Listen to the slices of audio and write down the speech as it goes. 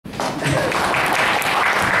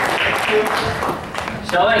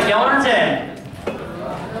সবাই কেমন আছেন?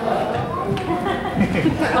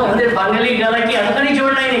 আমাদের বাঙালি গলা কি এতখানি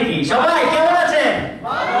জোর নাই নাকি? সবাই কেমন আছেন?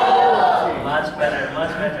 Much better,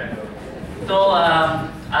 much better. তো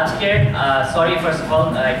আজকে সরি ফার্স্ট অফ অল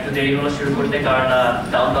একটু দেরি হলো শুরু করতে, কারণ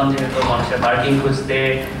ডাউনটাউন যেহেতু মানুষের পার্কিং খুঁজতে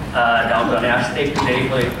ডাউনটাউনে আসতে একটু দেরি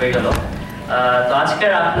হয়ে গেল। তো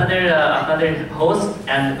আজকের আপনাদের হোস্ট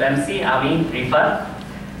অ্যান্ড এমসি আমি Rifat,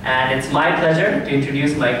 and it's my pleasure to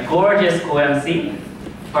introduce my gorgeous co-MC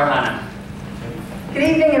Farhana. Good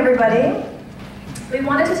evening, everybody. We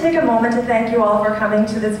wanted to take a moment to thank you all for coming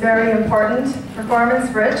to this very important,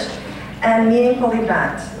 performance-rich, and meaningful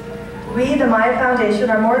event. We, the Maya Foundation,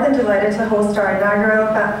 are more than delighted to host our inaugural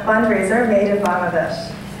fundraiser made in Bangladesh.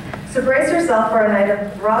 So brace yourself for a night of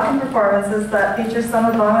rocking performances that features some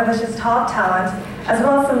of Bangladesh's top talent, as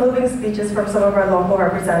well as some moving speeches from some of our local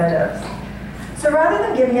representatives. So rather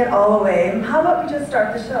than giving it all away, how about we just start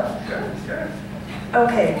the show? Sure.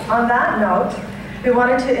 Okay, on that note, we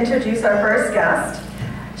wanted to introduce our first guest.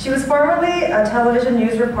 She was formerly a television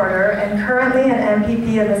news reporter and currently an MPP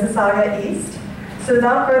of Mississauga East. So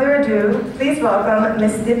without further ado, please welcome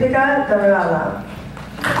Ms. Dipika Damerla.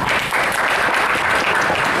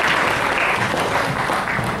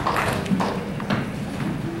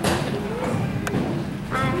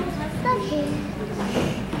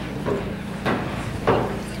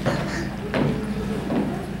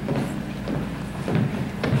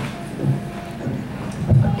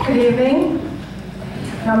 Good evening.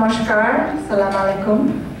 Namaskar. Salam alaikum.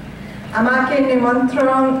 আমাকে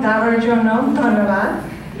নিমন্ত্রণ দেওয়ার জন্য ধন্যবাদ।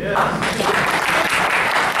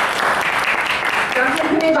 যখন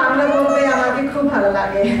তুমি বাংলা বলবে আমাকে খুব ভালো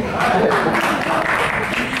লাগে।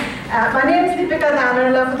 My name is Dipika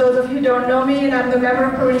Damerla, for those of you who don't know me, and I'm the member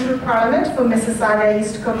of Provincial Parliament for Mississauga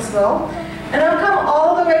East Cooksville. And I've come all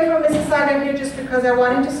the way from Mississauga here just because I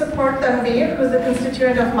wanted to support Tanveer, who's a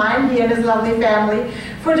constituent of mine, he and his lovely family,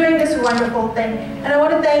 for doing this wonderful thing. And I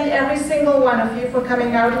want to thank every single one of you for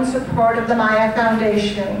coming out in support of the Maya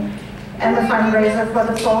Foundation and the fundraiser for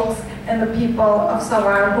the folks and the people of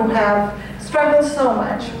Savar who have struggled so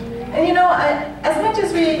much. And you know, as much as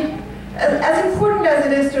as important as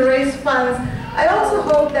it is to raise funds, I also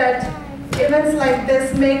hope that events like this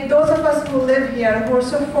make those of us who live here, who are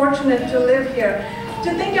so fortunate to live here, to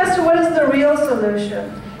think as to what is the real solution,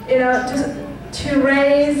 you know, to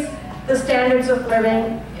raise the standards of living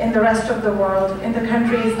in the rest of the world, in the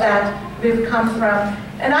countries that we've come from.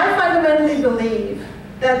 And I fundamentally believe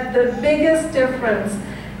that the biggest difference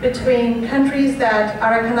between countries that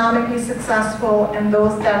are economically successful and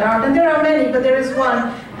those that aren't, and there are many, but there is one,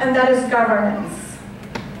 and that is governance.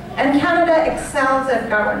 And Canada excels at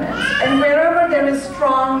governance. And wherever there is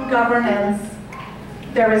strong governance,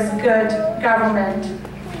 there is good government.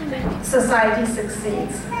 Society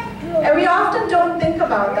succeeds. And we often don't think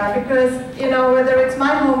about that because, you know, whether it's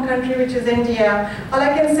my home country, which is India, all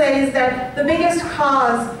I can say is that the biggest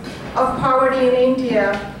cause of poverty in India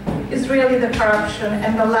is really the corruption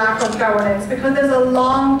and the lack of governance, because there's a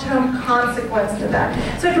long-term consequence to that.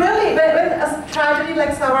 So it really, when a tragedy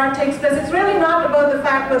like Savar takes place, it's really not about the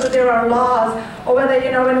fact whether there are laws or whether,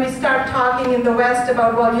 you know, when we start talking in the West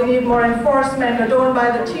about, well, you need more enforcement or don't buy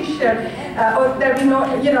the t-shirt, or there be no,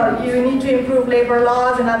 you know, you need to improve labor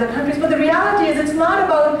laws in other countries. But the reality is it's not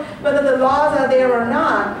about whether the laws are there or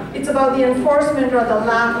not. It's about the enforcement or the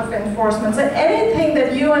lack of enforcement. So anything that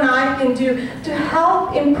you and I can do to help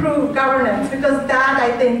improve governance, because that, I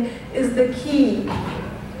think, is the key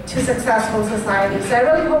to successful society. So I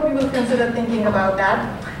really hope you will consider thinking about that.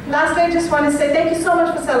 Lastly, I just want to say thank you so much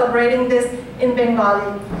for celebrating this in Bengali.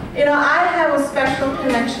 You know, I have a special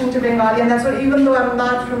connection to Bengali, and that's what, even though I'm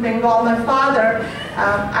not from Bengal, my father,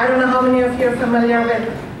 I don't know how many of you are familiar with,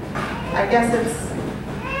 I guess it's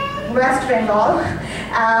West Bengal.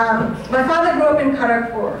 My father grew up in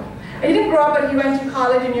Kharagpur. He didn't grow up, but he went to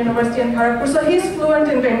college and university in Kharagpur, so he's fluent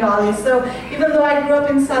in Bengali. So even though I grew up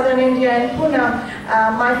in southern India in Pune,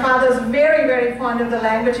 my father's very, very fond of the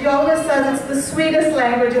language. He always says it's the sweetest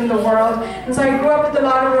language in the world. And so I grew up with a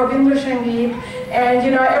lot of Rabindra Sangeet. And you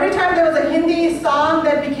know, every time there was a Hindi song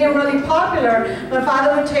that became really popular, my father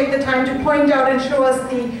would take the time to point out and show us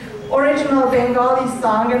the original Bengali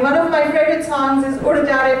song. And one of my favorite songs is Ud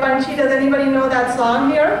Jare Panchi. Does anybody know that song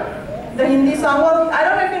here? The Hindi song. Well, I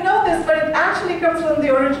don't know if you know this, but it actually comes from the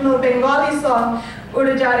original Bengali song, Ud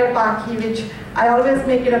Jare Pakhi, which I always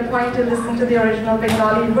make it a point to listen to the original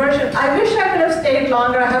Bengali version. I wish I could have stayed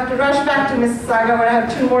longer. I have to rush back to Mississauga where I have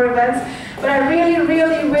 2 more events. But I really,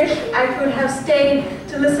 really wish I could have stayed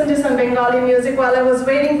to listen to some Bengali music. While I was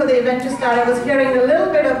waiting for the event to start, I was hearing a little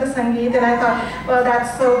bit of the Sangeet, and I thought, well,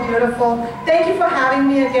 that's so beautiful. Thank you for having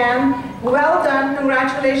me again. Well done,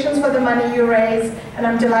 congratulations for the money you raised, and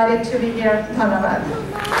I'm delighted to be here.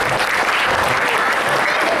 Dhanyavad.